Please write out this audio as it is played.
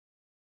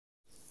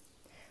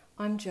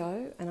I'm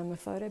Jo, and I'm a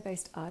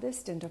photo-based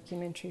artist and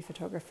documentary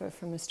photographer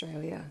from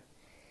Australia.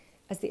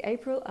 As the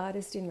April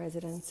artist in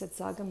residence at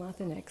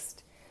Sagarmatha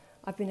Next,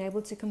 I've been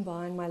able to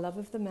combine my love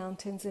of the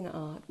mountains and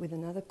art with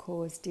another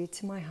cause dear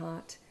to my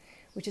heart,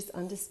 which is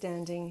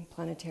understanding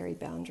planetary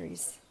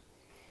boundaries.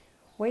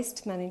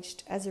 Waste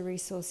managed as a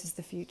resource is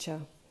the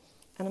future,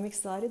 and I'm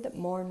excited that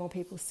more and more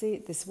people see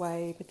it this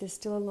way, but there's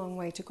still a long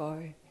way to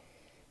go.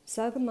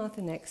 Sagarmatha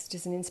Next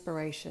is an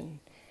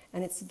inspiration,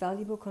 and its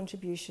valuable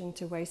contribution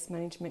to waste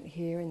management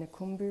here in the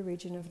Khumbu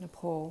region of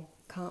Nepal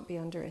can't be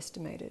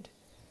underestimated.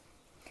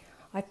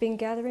 I've been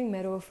gathering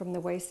metal from the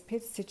waste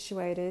pits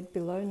situated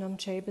below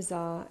Namche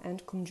Bazaar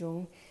and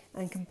Kumjung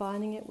and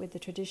combining it with the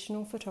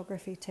traditional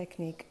photography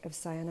technique of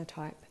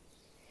cyanotype.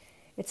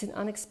 It's an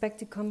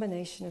unexpected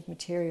combination of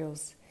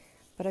materials,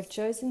 but I've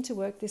chosen to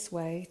work this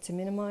way to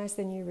minimise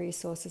the new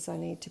resources I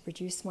need to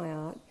produce my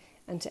art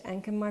and to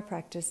anchor my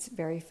practice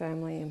very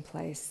firmly in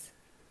place.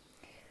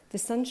 The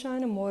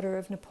sunshine and water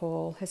of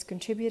Nepal has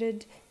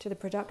contributed to the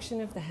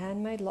production of the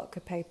handmade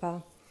loktha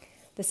paper,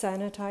 the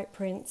cyanotype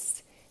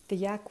prints, the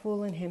yak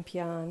wool and hemp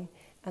yarn,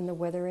 and the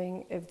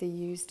weathering of the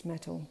used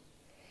metal.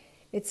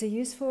 It's a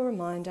useful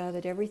reminder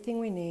that everything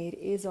we need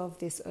is of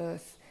this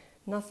earth.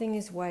 Nothing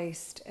is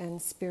waste,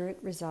 and spirit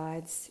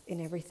resides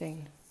in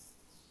everything.